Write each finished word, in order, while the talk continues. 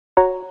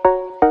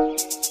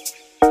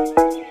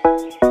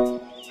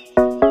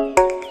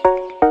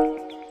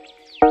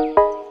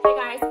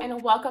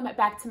welcome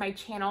back to my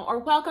channel, or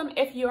welcome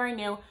if you are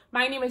new.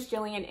 My name is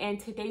Jillian, and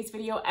today's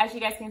video, as you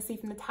guys can see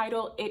from the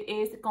title, it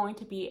is going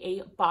to be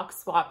a box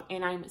swap,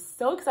 and I'm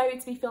so excited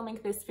to be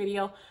filming this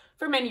video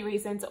for many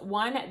reasons.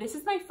 One, this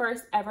is my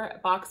first ever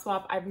box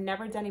swap. I've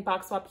never done a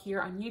box swap here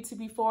on YouTube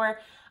before.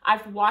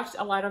 I've watched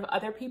a lot of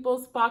other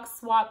people's box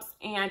swaps,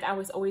 and I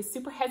was always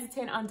super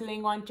hesitant on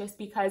doing one just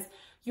because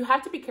you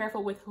have to be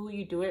careful with who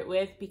you do it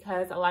with,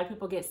 because a lot of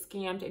people get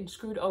scammed and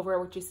screwed over,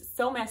 which is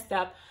so messed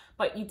up.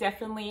 But you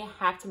definitely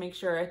have to make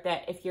sure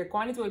that if you're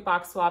going to do a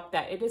box swap,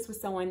 that it is with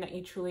someone that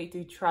you truly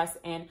do trust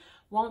and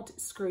won't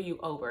screw you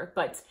over.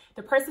 But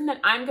the person that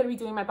I'm going to be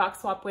doing my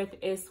box swap with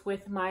is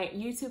with my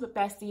YouTube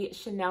bestie,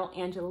 Chanelle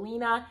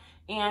Angelina.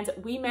 And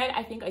we met,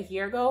 I think, a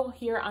year ago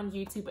here on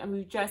YouTube, and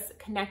we've just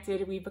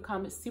connected. We've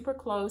become super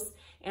close,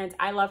 and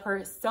I love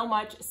her so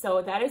much.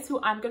 So that is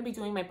who I'm going to be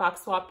doing my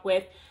box swap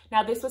with.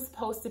 Now, this was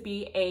supposed to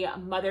be a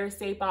Mother's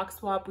Day box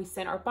swap. We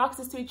sent our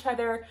boxes to each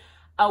other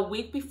a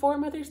week before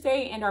Mother's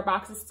Day, and our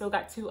boxes still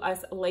got to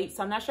us late.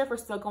 So I'm not sure if we're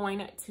still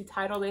going to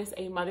title this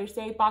a Mother's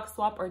Day box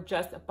swap or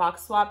just a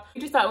box swap.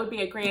 We just thought it would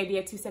be a great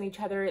idea to send each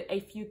other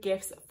a few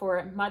gifts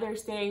for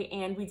Mother's Day,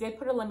 and we did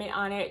put a limit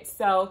on it.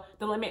 So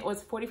the limit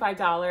was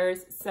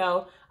 $45.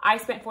 So I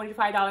spent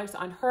 $45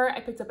 on her. I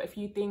picked up a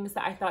few things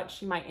that I thought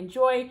she might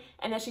enjoy,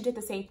 and then she did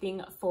the same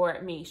thing for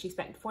me. She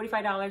spent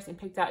 $45 and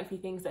picked out a few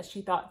things that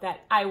she thought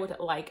that I would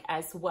like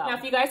as well. Now,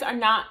 if you guys are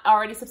not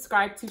already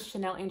subscribed to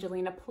Chanelle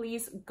Angelina,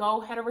 please go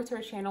head over to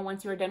her channel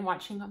once you are done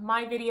watching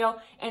my video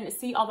and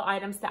see all the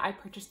items that I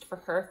purchased for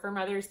her for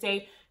Mother's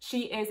Day.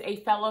 She is a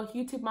fellow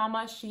YouTube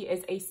mama. She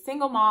is a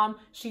single mom.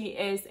 She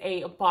is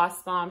a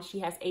boss mom. She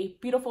has a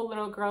beautiful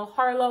little girl,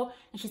 Harlow,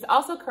 and she's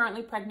also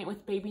currently pregnant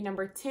with baby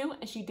number 2,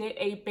 and she did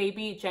a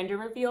baby gender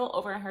reveal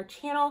over on her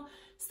channel.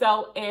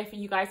 So if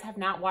you guys have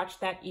not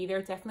watched that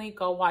either, definitely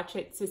go watch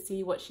it to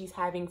see what she's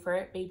having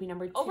for baby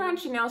number 2. Over on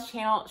Chanelle's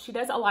channel, she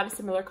does a lot of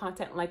similar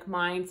content like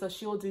mine. So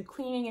she will do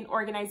cleaning and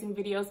organizing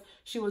videos.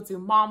 She will do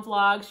mom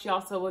vlogs. She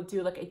also will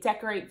do like a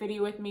decorate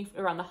video with me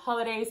around the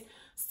holidays.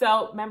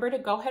 So remember to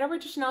go head over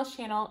to Chanelle's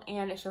channel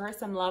and show her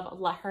some love.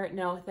 Let her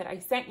know that I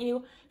sent you.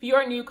 If you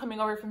are new coming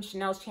over from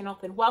Chanelle's channel,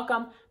 then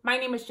welcome. My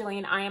name is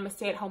Jillian. I am a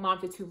stay-at-home mom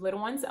to 2 little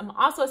ones. I'm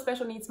also a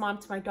special needs mom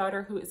to my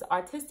daughter who is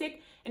autistic.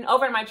 And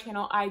over on my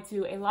channel, I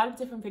do a lot of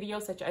different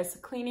videos such as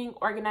cleaning,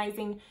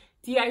 organizing,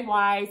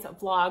 DIYs,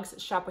 vlogs,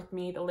 shop with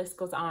me, the list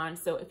goes on.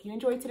 So if you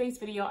enjoyed today's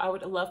video, I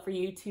would love for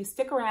you to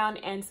stick around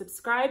and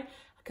subscribe,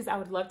 because I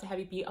would love to have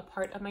you be a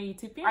part of my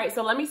YouTube family. All right,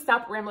 so let me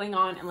stop rambling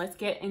on and let's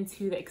get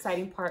into the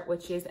exciting part,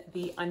 which is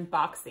the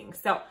unboxing.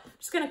 So I'm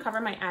just gonna cover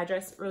my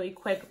address really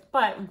quick,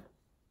 but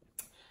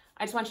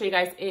I just want to show you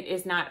guys it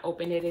is not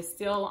open. It is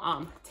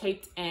still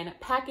taped and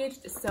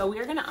packaged. So we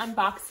are gonna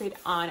unbox it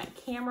on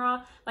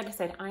camera. Like I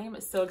said, I am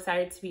so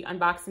excited to be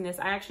unboxing this.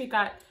 I actually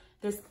got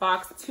this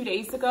box 2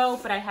 days ago,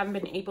 but I haven't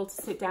been able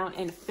to sit down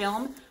and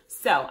film.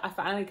 So I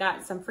finally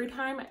got some free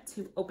time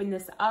to open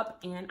this up,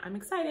 and I'm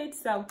excited.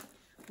 So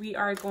we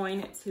are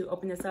going to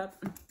open this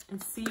up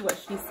and see what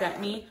she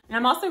sent me. And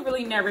I'm also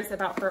really nervous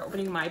about her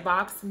opening my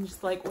box. I'm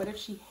just like, what if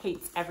she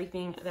hates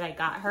everything that I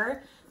got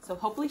her? So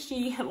hopefully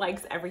she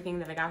likes everything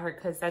that I got her,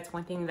 because that's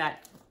one thing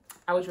that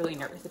I was really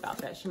nervous about,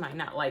 that she might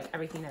not like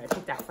everything that I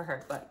picked out for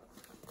her. But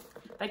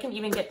if I can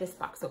even get this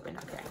box open,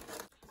 okay.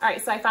 All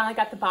right, so I finally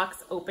got the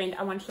box opened.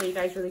 I want to show you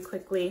guys really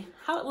quickly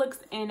how it looks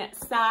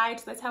inside.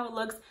 So that's how it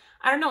looks.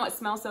 I don't know what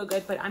smells so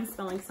good, but I'm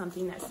smelling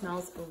something that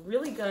smells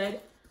really good.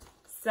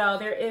 So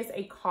there is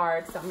a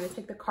card. So I'm going to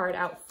take the card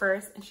out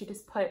first, and she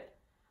just put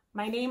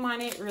my name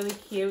on it. Really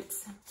cute.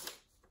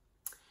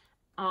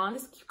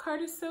 This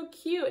card is so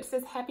cute. It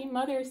says Happy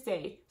Mother's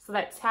Day. So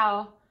that's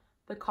how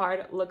the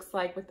card looks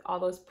like, with all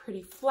those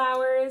pretty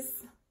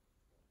flowers.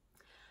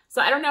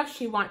 So I don't know if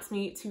she wants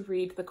me to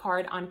read the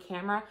card on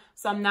camera.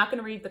 So I'm not going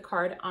to read the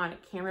card on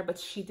camera, but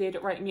she did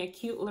write me a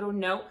cute little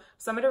note.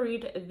 So I'm going to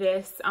read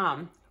this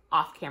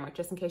off camera,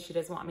 just in case she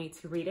doesn't want me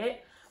to read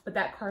it. But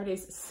that card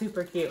is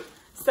super cute.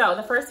 So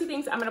the first 2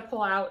 things I'm going to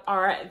pull out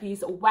are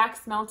these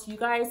wax melts. You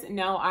guys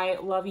know I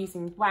love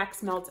using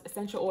wax melts,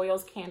 essential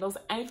oils, candles,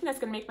 anything that's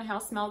going to make my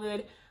house smell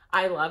good,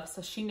 I love.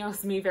 So she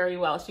knows me very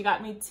well. She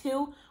got me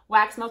 2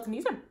 wax melts, and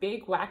these are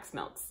big wax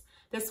melts.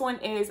 This one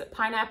is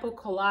pineapple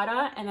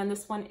colada, and then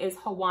this one is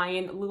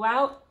Hawaiian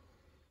luau.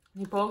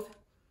 They both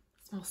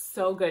smell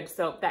so good.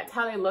 So that's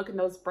how they look, and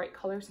those bright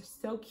colors are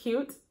so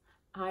cute.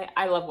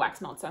 I love wax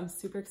melts, so I'm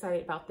super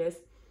excited about this.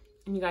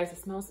 And you guys, it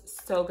smells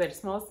so good. It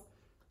smells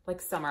like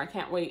summer. I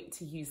can't wait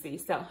to use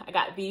these. So I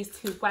got these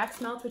 2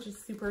 wax melts, which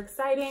is super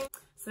exciting.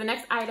 So the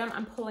next item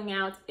I'm pulling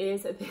out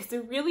is this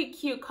really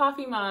cute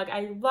coffee mug.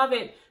 I love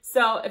it.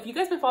 So if you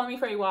guys have been following me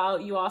for a while,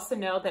 you also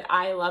know that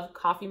I love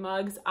coffee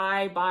mugs.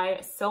 I buy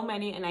so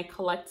many and I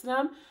collect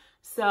them.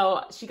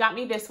 So she got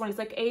me this one. It's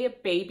like a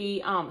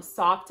baby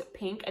soft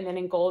pink, and then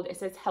in gold it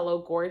says Hello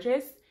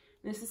Gorgeous.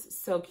 And this is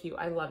so cute.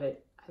 I love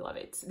it. I love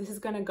it. This is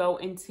gonna go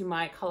into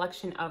my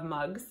collection of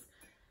mugs.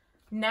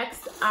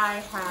 Next, I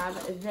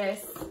have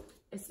this.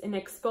 It's an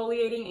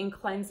exfoliating and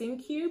cleansing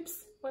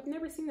cubes. Well, I've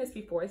never seen this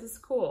before. This is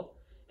cool.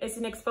 It's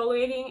an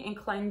exfoliating and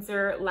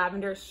cleanser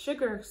lavender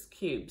sugar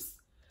cubes.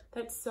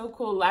 That's so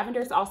cool.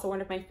 Lavender is also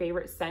one of my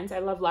favorite scents. I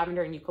love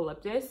lavender and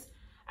eucalyptus.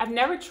 I've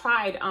never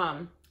tried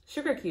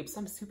sugar cubes,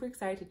 so I'm super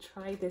excited to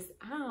try this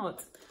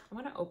out. I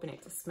want to open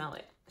it to smell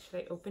it.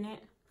 Should I open it?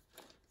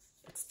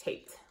 It's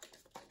taped.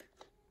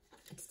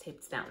 It's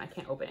taped down. I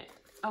can't open it.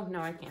 Oh, no,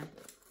 I can.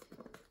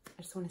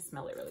 I just want to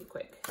smell it really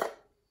quick.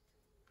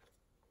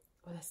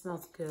 Oh, that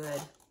smells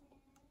good.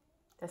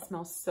 That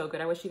smells so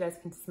good. I wish you guys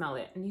can smell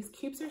it. And these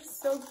cubes are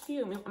so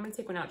cute. I'm going to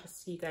take one out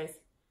just so you guys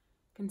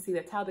can see.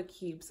 That's how the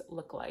cubes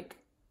look like.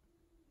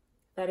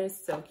 That is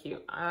so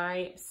cute.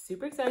 I'm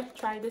super excited to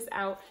try this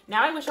out.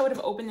 Now I wish I would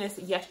have opened this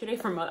yesterday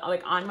for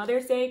like on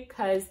Mother's Day,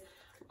 because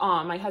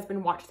my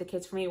husband watched the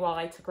kids for me while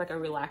I took like a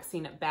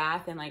relaxing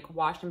bath and like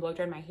washed and blow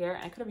dried my hair.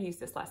 And I could have used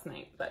this last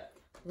night, but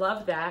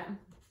love that.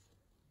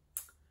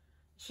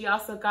 She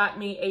also got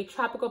me a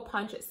Tropical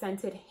Punch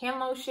scented hand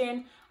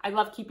lotion. I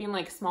love keeping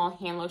like small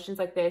hand lotions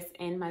like this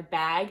in my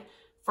bag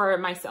for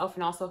myself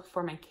and also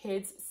for my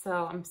kids.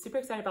 So I'm super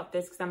excited about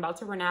this because I'm about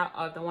to run out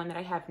of the one that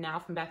I have now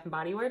from Bath &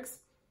 Body Works.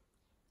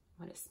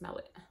 I want to smell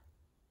it.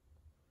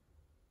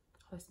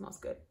 Oh, it smells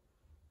good.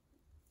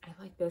 I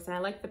like this, and I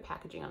like the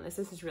packaging on this.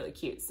 This is really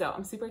cute. So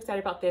I'm super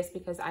excited about this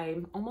because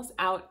I'm almost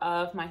out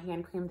of my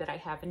hand cream that I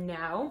have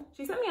now.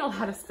 She sent me a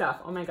lot of stuff.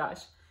 Oh my gosh.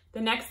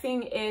 The next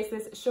thing is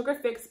this Sugar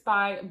Fix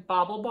by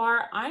Bobble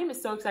Bar. I'm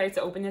so excited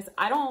to open this.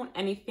 I don't own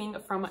anything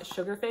from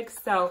Sugar Fix,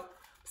 so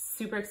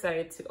super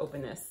excited to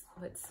open this.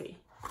 Let's see.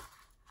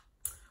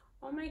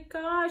 Oh my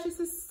gosh, this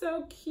is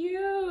so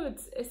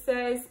cute. It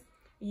says,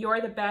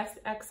 "You're the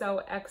best,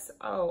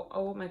 XOXO."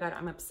 Oh my God,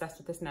 I'm obsessed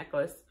with this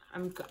necklace. I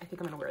think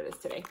I'm gonna wear this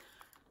today.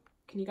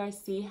 Can you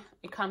guys see?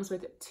 It comes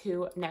with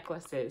 2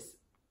 necklaces.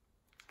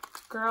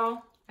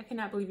 Girl, I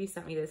cannot believe you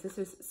sent me this. This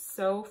is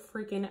so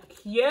freaking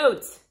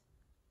cute.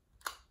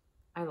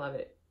 I love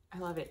it. I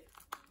love it.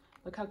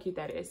 Look how cute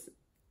that is.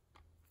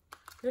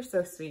 You're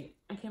so sweet.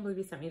 I can't believe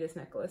you sent me this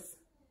necklace.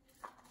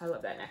 I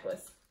love that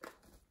necklace.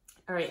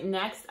 All right,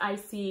 next I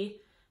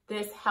see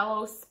this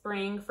Hello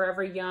Spring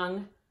Forever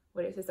Young.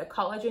 What is this? A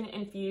collagen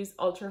infused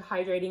ultra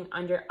hydrating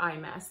under eye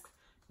mask.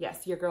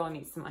 Yes, your girl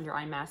needs some under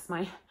eye masks.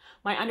 My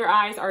under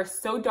eyes are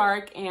so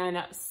dark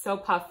and so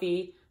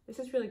puffy. This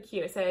is really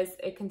cute. It says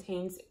it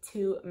contains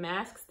 2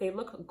 masks. They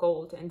look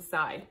gold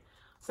inside.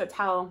 So that's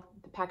how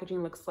the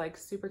packaging looks like.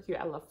 Super cute.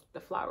 I love the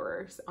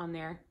flowers on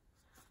there.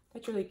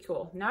 That's really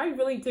cool. Now I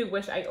really do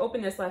wish I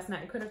opened this last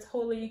night. I could have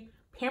totally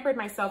pampered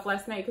myself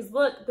last night, because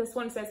look, this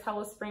one says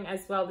Hello Spring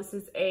as well. This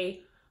is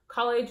a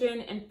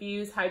collagen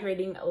infused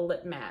hydrating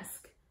lip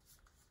mask.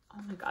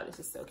 Oh my God, this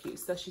is so cute.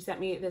 So she sent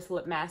me this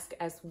lip mask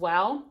as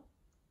well.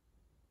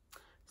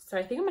 So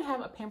I think I'm gonna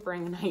have a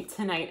pampering night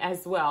tonight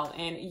as well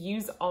and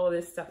use all of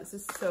this stuff. This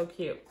is so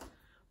cute.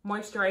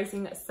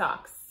 Moisturizing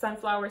socks,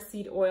 sunflower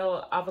seed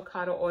oil,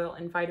 avocado oil,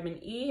 and vitamin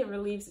E. It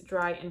relieves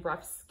dry and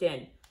rough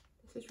skin.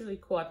 This is really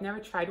cool. I've never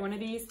tried one of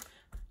these.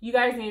 You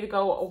guys need to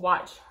go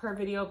watch her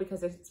video,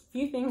 because there's a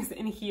few things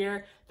in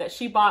here that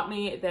she bought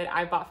me that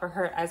I bought for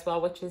her as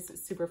well, which is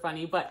super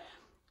funny. But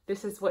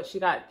this is what she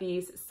got,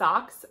 these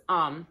socks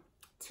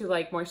to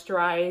like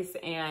moisturize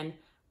and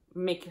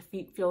make your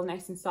feet feel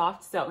nice and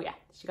soft. So yeah,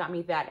 she got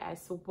me that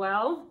as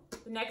well.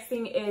 The next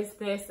thing is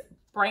this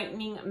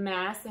brightening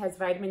mask. It has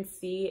vitamin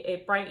C.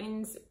 It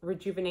brightens,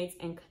 rejuvenates,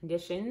 and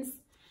conditions.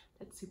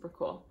 That's super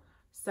cool.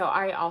 So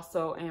I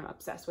also am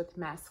obsessed with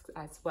masks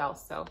as well.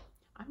 So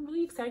I'm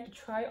really excited to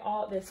try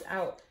all this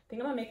out. I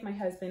think I'm gonna make my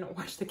husband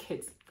watch the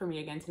kids for me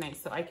again tonight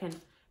so I can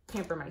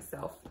pamper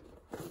myself.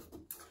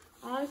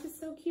 Oh, this is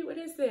so cute. What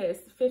is this?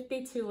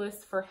 52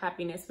 Lists for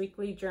Happiness,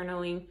 weekly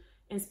journaling,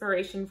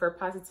 inspiration for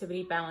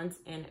positivity, balance,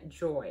 and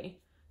joy.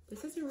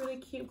 This is a really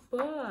cute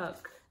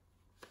book.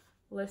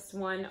 List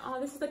 1. Oh,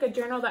 this is like a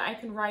journal that I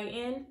can write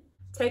in.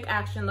 Take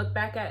action. Look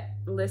back at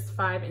list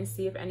 5 and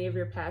see if any of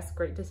your past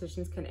great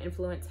decisions can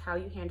influence how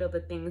you handle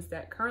the things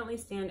that currently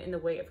stand in the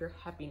way of your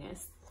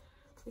happiness.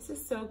 This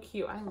is so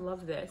cute. I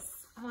love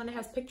this. Oh, and it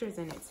has pictures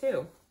in it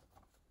too.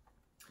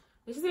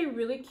 This is a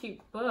really cute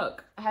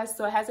book. It has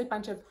a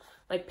bunch of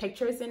like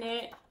pictures in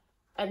it,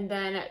 and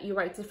then you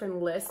write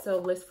different lists. So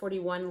list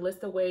 41,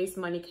 list the ways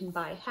money can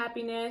buy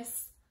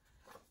happiness.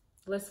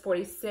 List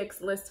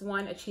 46, list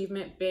 1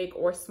 achievement, big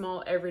or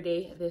small, every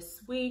day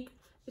this week.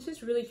 This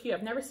is really cute.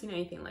 I've never seen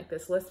anything like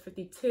this. List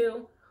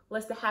 52,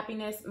 list the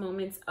happiness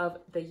moments of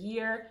the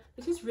year.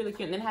 This is really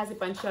cute. And then it has a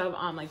bunch of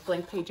like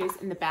blank pages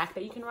in the back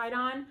that you can write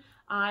on.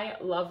 I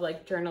love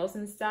like journals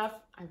and stuff.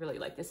 I really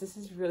like this. This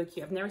is really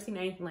cute. I've never seen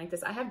anything like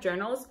this. I have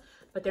journals,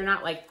 but they're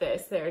not like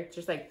this. They're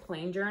just like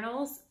plain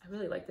journals. I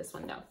really like this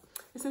one though.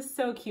 This is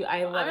so cute.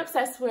 I'm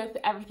obsessed with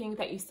everything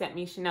that you sent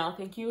me, Chanelle.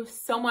 Thank you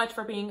so much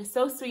for being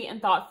so sweet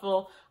and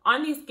thoughtful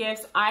on these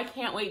gifts. I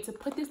can't wait to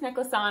put this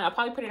necklace on. I'll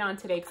probably put it on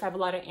today because I have a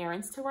lot of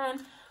errands to run,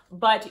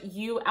 but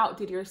you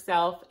outdid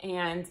yourself.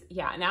 And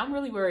yeah, now I'm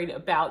really worried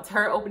about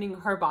her opening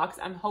her box.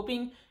 I'm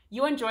hoping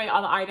you enjoy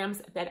all the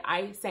items that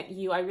I sent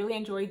you. I really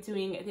enjoyed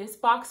doing this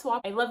box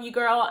swap. I love you,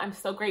 girl. I'm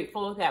so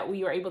grateful that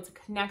we were able to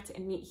connect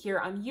and meet here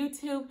on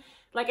YouTube.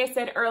 Like I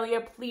said earlier,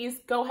 please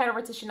go head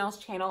over to Chanelle's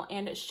channel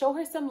and show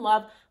her some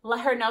love.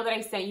 Let her know that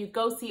I sent you.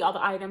 Go see all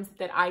the items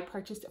that I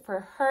purchased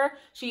for her.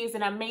 She is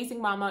an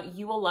amazing mama.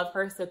 You will love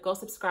her. So go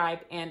subscribe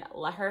and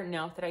let her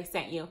know that I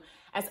sent you.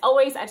 As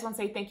always, I just want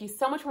to say thank you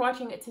so much for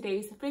watching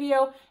today's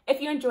video.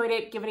 If you enjoyed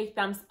it, give it a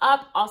thumbs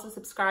up. Also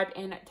subscribe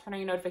and turn on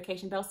your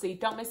notification bell so you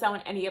don't miss out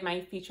on any of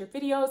my future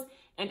videos.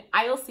 And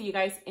I will see you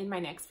guys in my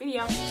next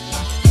video.